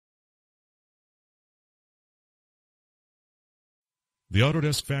The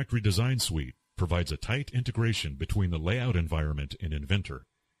Autodesk Factory Design Suite provides a tight integration between the layout environment in Inventor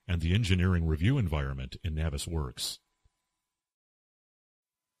and the engineering review environment in Navisworks.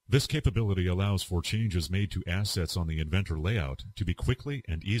 This capability allows for changes made to assets on the Inventor layout to be quickly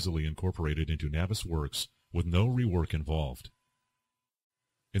and easily incorporated into Navisworks with no rework involved.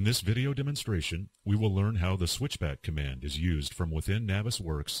 In this video demonstration, we will learn how the switchback command is used from within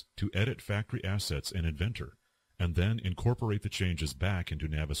Navisworks to edit factory assets in Inventor, and then incorporate the changes back into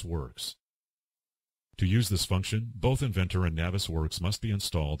Navisworks. To use this function, both Inventor and Navisworks must be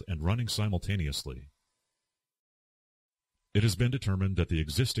installed and running simultaneously. It has been determined that the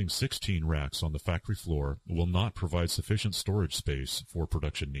existing 16 racks on the factory floor will not provide sufficient storage space for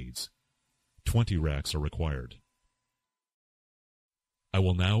production needs. 20 racks are required. I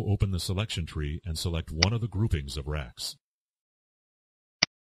will now open the selection tree and select one of the groupings of racks.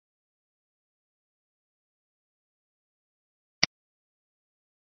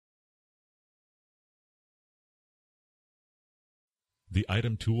 The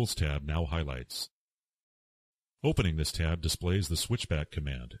Item Tools tab now highlights. Opening this tab displays the switchback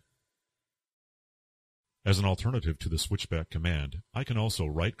command. As an alternative to the switchback command, I can also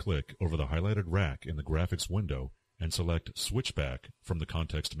right-click over the highlighted rack in the graphics window and select Switchback from the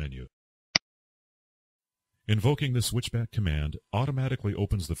context menu. Invoking the switchback command automatically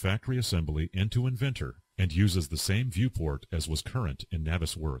opens the factory assembly into Inventor and uses the same viewport as was current in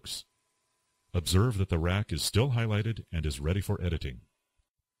Navisworks. Observe that the rack is still highlighted and is ready for editing.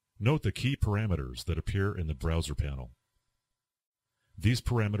 Note the key parameters that appear in the browser panel. These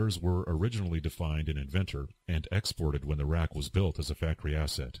parameters were originally defined in Inventor and exported when the rack was built as a factory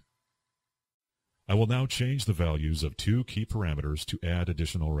asset. I will now change the values of two key parameters to add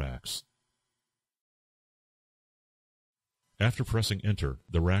additional racks. After pressing Enter,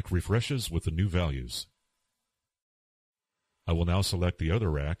 the rack refreshes with the new values. I will now select the other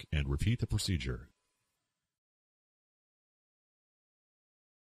rack and repeat the procedure.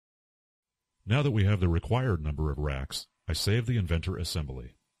 Now that we have the required number of racks, I save the Inventor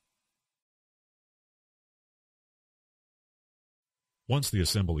assembly. Once the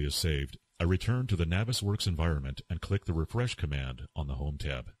assembly is saved, I return to the Navisworks environment and click the Refresh command on the Home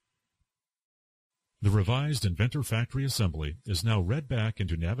tab. The revised Inventor factory assembly is now read back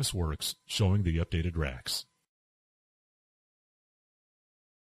into Navisworks, showing the updated racks.